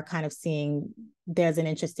 you are kind of seeing there's an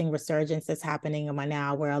interesting resurgence that's happening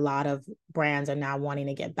now where a lot of brands are now wanting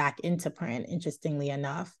to get back into print, interestingly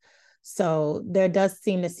enough. So there does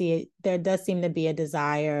seem to be a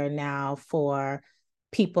desire now for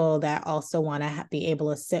people that also want to be able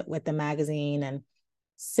to sit with the magazine and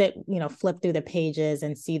flip through the pages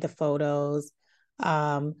and see the photos.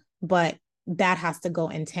 But that has to go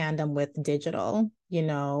in tandem with digital,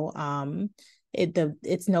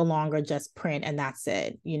 it's no longer just print and that's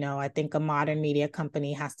it. I think a modern media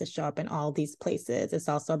company has to show up in all these places. It's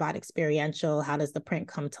also about experiential. How does the print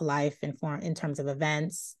come to life in terms of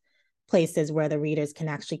events, places where the readers can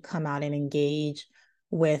actually come out and engage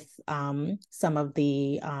with some of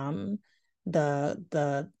the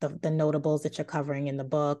notables that you're covering in the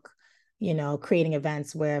book, creating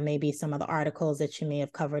events where maybe some of the articles that you may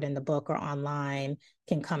have covered in the book or online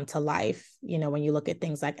can come to life. When you look at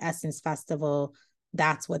things like Essence Festival,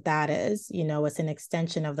 that's what that is. It's an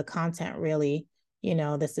extension of the content, really.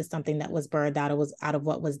 This is something that was birthed out of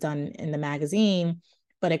what was done in the magazine,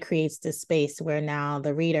 but it creates this space where now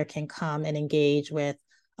the reader can come and engage with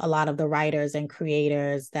a lot of the writers and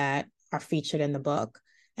creators that are featured in the book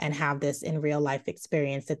and have this in real life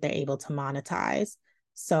experience that they're able to monetize.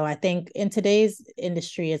 So I think in today's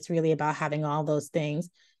industry, it's really about having all those things.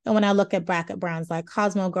 And when I look at bracket brands like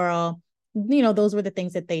Cosmo Girl, those were the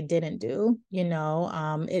things that they didn't do.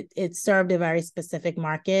 It served a very specific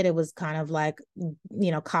market. It was kind of like,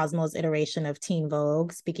 Cosmo's iteration of Teen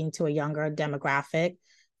Vogue, speaking to a younger demographic.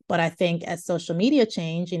 But I think as social media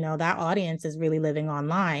changed, that audience is really living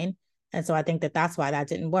online. And so I think that that's why that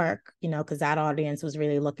didn't work, because that audience was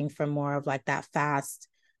really looking for more of like that fast,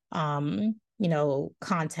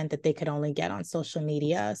 content that they could only get on social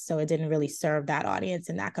media. So it didn't really serve that audience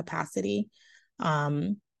in that capacity.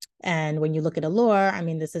 And when you look at Allure,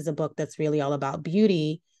 this is a book that's really all about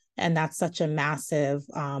beauty. And that's such a massive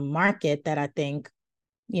market that I think,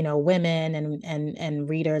 women and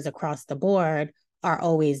readers across the board are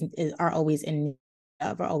always in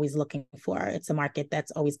are always looking for. It's a market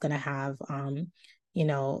that's always going to have,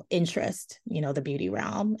 interest, the beauty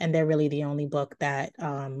realm. And they're really the only book that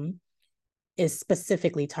is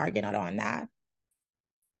specifically targeted on that.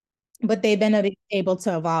 But they've been able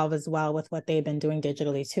to evolve as well with what they've been doing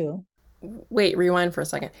digitally too. Wait, rewind for a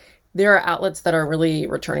second. There are outlets that are really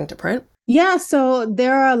returning to print? Yeah, so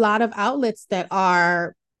there are a lot of outlets that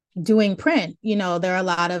are doing print. There are a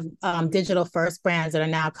lot of digital first brands that are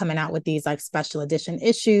now coming out with these like special edition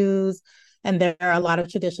issues. And there are a lot of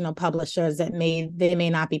traditional publishers that they may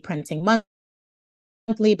not be printing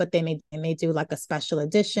monthly, but they may do like a special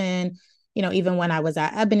edition. Even when I was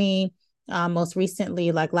at Ebony, most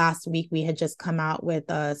recently, like last week, we had just come out with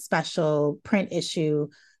a special print issue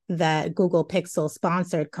that Google Pixel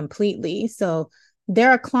sponsored completely. So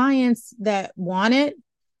there are clients that want it.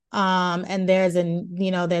 And there's an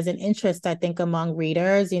interest, I think, among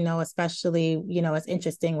readers, especially, it's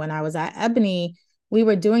interesting when I was at Ebony, we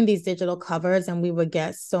were doing these digital covers and we would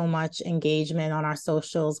get so much engagement on our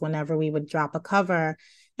socials whenever we would drop a cover.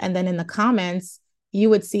 And then in the comments, you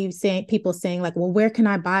would see people saying like, well, where can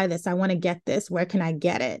I buy this? I want to get this. Where can I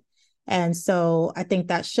get it? And so I think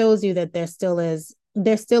that shows you that there still is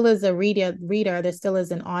there still is a reader, there still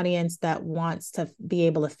is an audience that wants to be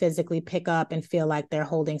able to physically pick up and feel like they're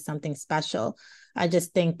holding something special. I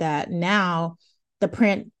just think that now the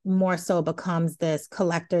print more so becomes this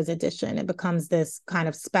collector's edition. It becomes this kind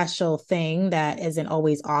of special thing that isn't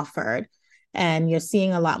always offered. And you're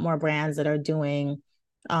seeing a lot more brands that are doing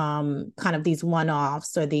kind of these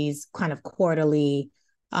one-offs or these kind of quarterly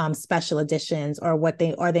special editions, or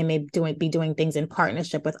they may be doing things in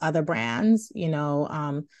partnership with other brands.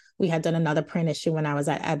 We had done another print issue when I was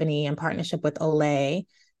at Ebony in partnership with Olay,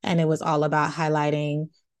 and it was all about highlighting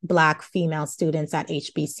Black female students at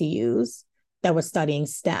HBCUs that were studying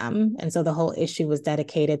STEM. And so the whole issue was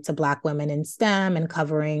dedicated to Black women in STEM and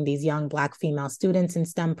covering these young Black female students in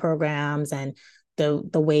STEM programs and the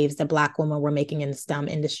waves that Black women were making in the STEM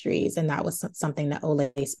industries. And that was something that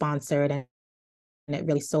Olay sponsored, and it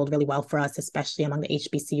really sold really well for us, especially among the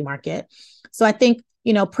HBCU market. So I think,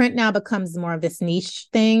 print now becomes more of this niche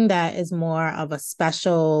thing that is more of a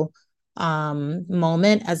special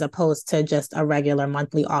moment as opposed to just a regular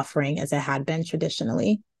monthly offering as it had been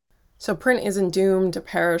traditionally. So print isn't doomed to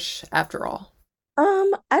perish after all.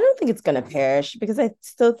 I don't think it's gonna perish, because I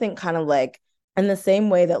still think kind of like in the same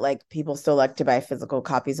way that like people still like to buy physical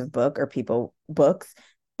copies of books,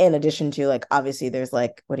 in addition to like obviously there's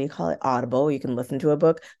like, what do you call it, Audible, you can listen to a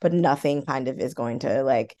book, but nothing kind of is going to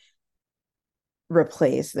like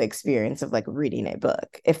replace the experience of like reading a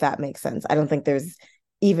book, if that makes sense. I don't think there's,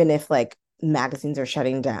 even if like magazines are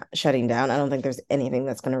shutting down, I don't think there's anything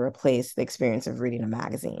that's going to replace the experience of reading a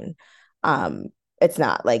magazine. It's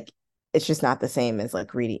not like, it's just not the same as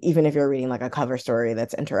like reading, even if you're reading like a cover story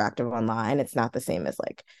that's interactive online, it's not the same as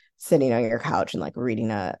like sitting on your couch and like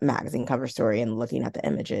reading a magazine cover story and looking at the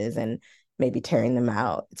images and maybe tearing them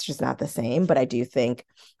out. It's just not the same. But I do think,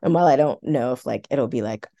 and while I don't know if like it'll be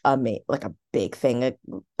like like a big thing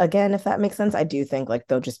again, if that makes sense, I do think like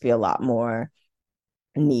there'll just be a lot more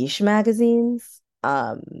niche magazines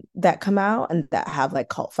that come out and that have like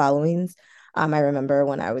cult followings. I remember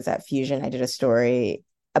when I was at Fusion, I did a story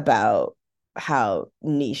about how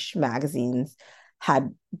niche magazines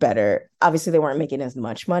had better, obviously they weren't making as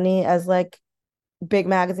much money as like big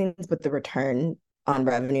magazines, but the return on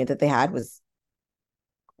revenue that they had was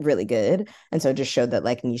really good. And so it just showed that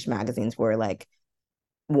like niche magazines were like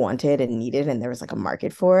wanted and needed, and there was like a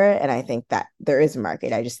market for it. And I think that there is a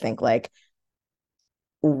market. I just think like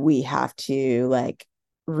we have to like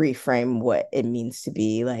reframe what it means to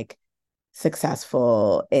be like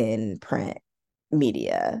successful in print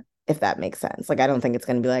media, if that makes sense. Like I don't think it's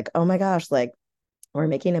going to be like, oh my gosh, like we're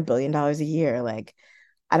making $1 billion a year. Like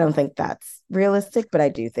I don't think that's realistic, but I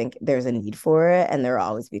do think there's a need for it, and there will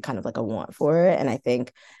always be kind of like a want for it. And I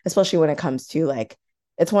think especially when it comes to like,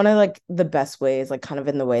 it's one of like the best ways, like kind of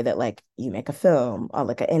in the way that like you make a film or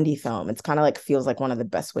like an indie film, it's kind of like feels like one of the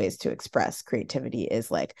best ways to express creativity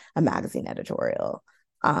is like a magazine editorial.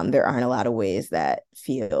 There aren't a lot of ways that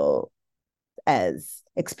feel as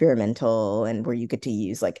experimental and where you get to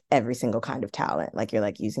use like every single kind of talent. Like you're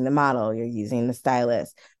like using the model, you're using the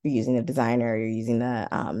stylist, you're using the designer, you're using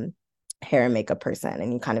the hair and makeup person,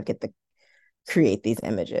 and you kind of get to create these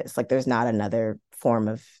images. Like there's not another form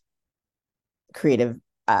of creative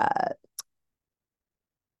I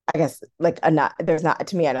guess like a not there's not,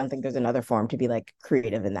 to me, I don't think there's another form to be like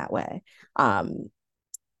creative in that way.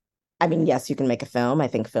 I mean, yes, you can make a film. I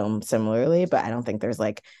think film similarly, but I don't think there's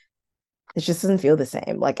like, it just doesn't feel the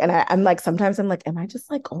same. Like, and I'm like, sometimes I'm like, am I just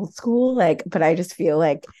like old school? Like, but I just feel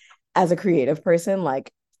like as a creative person,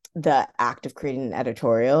 like the act of creating an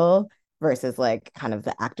editorial versus like kind of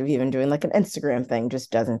the act of even doing like an Instagram thing just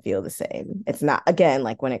doesn't feel the same. It's not, again,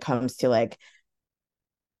 like when it comes to like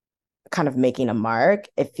kind of making a mark,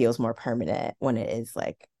 it feels more permanent when it is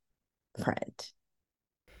like print.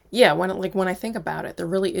 Yeah, when I think about it, there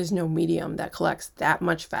really is no medium that collects that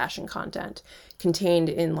much fashion content contained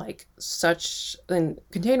in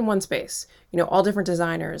one space. All different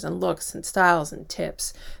designers and looks and styles and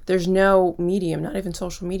tips. There's no medium, not even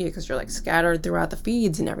social media, because you're like scattered throughout the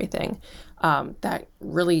feeds and everything, that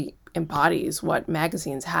really embodies what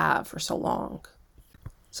magazines have for so long.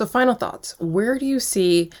 So final thoughts. Where do you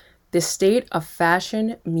see the state of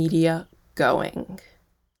fashion media going?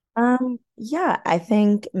 Yeah, I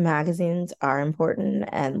think magazines are important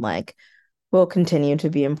and like will continue to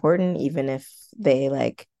be important even if they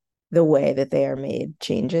like the way that they are made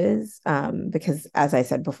changes. Because as I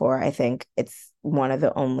said before, I think it's one of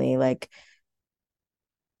the only like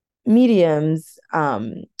mediums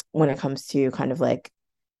when it comes to kind of like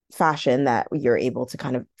fashion that you're able to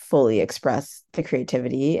kind of fully express the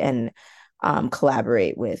creativity and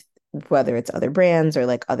collaborate with whether it's other brands or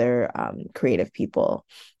like other creative people.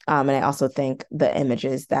 And I also think the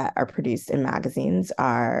images that are produced in magazines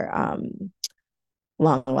are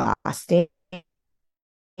long lasting,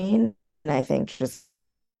 and I think just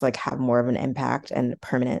like have more of an impact and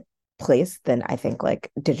permanent place than I think like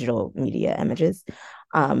digital media images.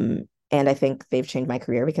 And I think they've changed my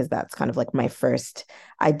career because that's kind of like my first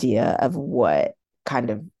idea of what kind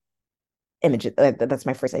of images, that's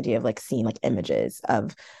my first idea of like seeing like images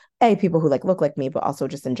of people who like look like me, but also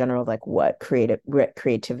just in general like what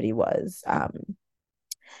creativity was.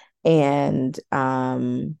 And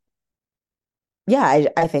yeah,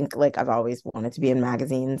 I think like I've always wanted to be in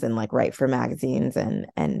magazines and like write for magazines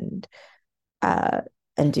and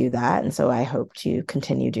do that. And so I hope to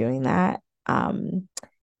continue doing that.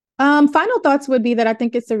 Final thoughts would be that I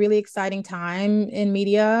think it's a really exciting time in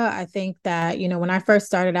media. I think that, when I first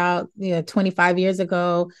started out, 25 years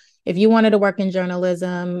ago, if you wanted to work in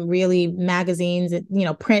journalism, really magazines,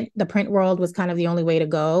 the print world was kind of the only way to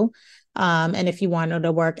go. And if you wanted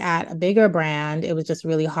to work at a bigger brand, it was just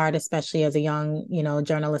really hard, especially as a young,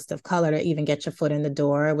 journalist of color, to even get your foot in the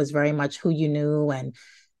door. It was very much who you knew and,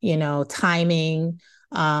 timing.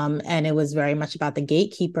 And it was very much about the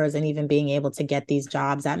gatekeepers and even being able to get these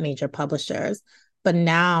jobs at major publishers. But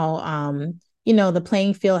now, the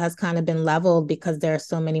playing field has kind of been leveled because there are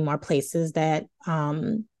so many more places that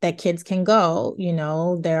that kids can go.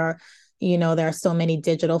 There are so many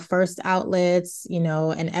digital first outlets,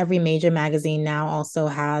 and every major magazine now also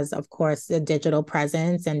has, of course, a digital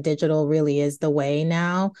presence, and digital really is the way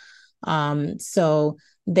now. So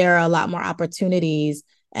there are a lot more opportunities.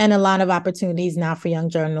 And a lot of opportunities now for young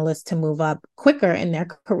journalists to move up quicker in their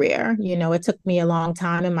career. It took me a long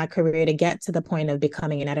time in my career to get to the point of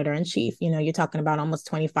becoming an editor-in-chief. You're talking about almost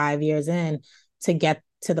 25 years in to get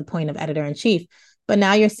to the point of editor-in-chief. But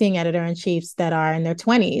now you're seeing editor-in-chiefs that are in their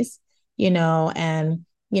 20s, and,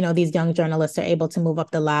 these young journalists are able to move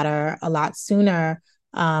up the ladder a lot sooner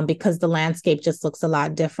because the landscape just looks a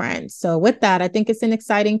lot different. So with that, I think it's an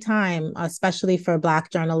exciting time, especially for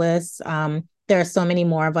Black journalists. There are so many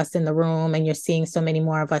more of us in the room, and you're seeing so many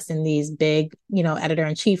more of us in these big,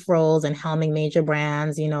 editor-in-chief roles and helming major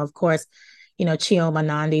brands. Of course, Chioma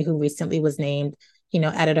Nandi, who recently was named,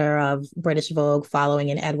 editor of British Vogue, following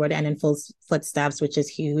in Edward Enninful's footsteps, which is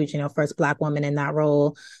huge, first Black woman in that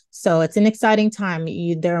role. So it's an exciting time.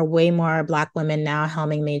 There are way more Black women now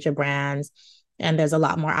helming major brands, and there's a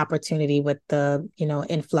lot more opportunity with the,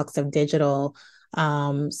 influx of digital.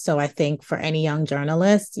 So I think for any young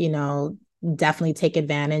journalist, definitely take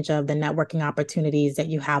advantage of the networking opportunities that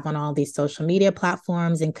you have on all these social media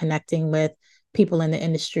platforms and connecting with people in the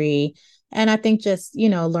industry. And I think just,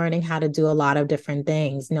 learning how to do a lot of different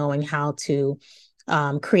things, knowing how to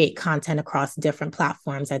create content across different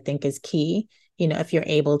platforms, I think is key. If you're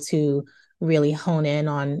able to really hone in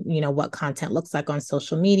on, what content looks like on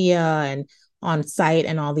social media and on site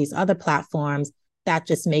and all these other platforms, that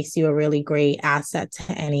just makes you a really great asset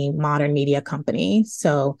to any modern media company.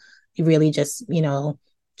 So you really just,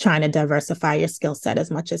 trying to diversify your skill set as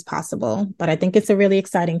much as possible. But I think it's a really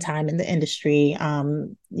exciting time in the industry. I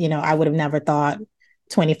would have never thought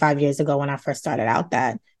 25 years ago when I first started out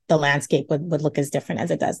that the landscape would look as different as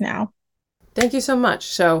it does now. Thank you so much.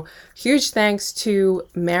 So huge thanks to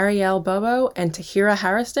Marielle Bobo and Tahira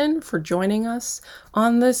Harrison for joining us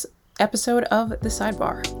on this episode of The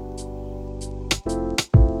Sidebar.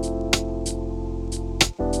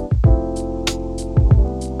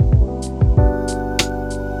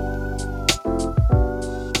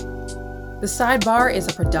 The Sidebar is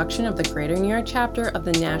a production of the Greater New York chapter of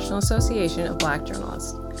the National Association of Black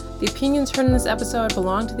Journalists. The opinions heard in this episode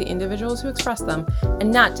belong to the individuals who expressed them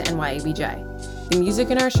and not to NYABJ. The music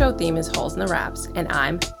in our show theme is Holes in the Wraps, and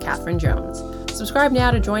I'm Katherine Jones. Subscribe now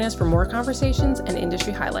to join us for more conversations and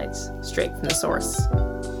industry highlights, straight from the source.